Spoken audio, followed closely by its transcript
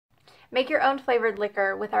Make your own flavored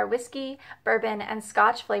liquor with our whiskey, bourbon, and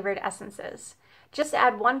Scotch flavored essences. Just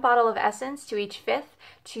add 1 bottle of essence to each fifth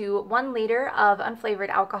to 1 liter of unflavored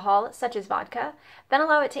alcohol, such as vodka, then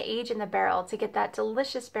allow it to age in the barrel to get that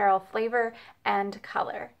delicious barrel flavor and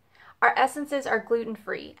color. Our essences are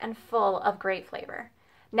gluten-free and full of great flavor.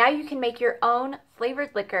 Now you can make your own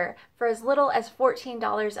flavored liquor for as little as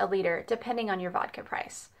 $14 a liter, depending on your vodka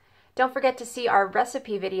price. Don't forget to see our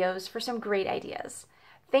recipe videos for some great ideas.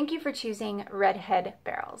 Thank you for choosing Redhead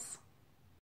Barrels.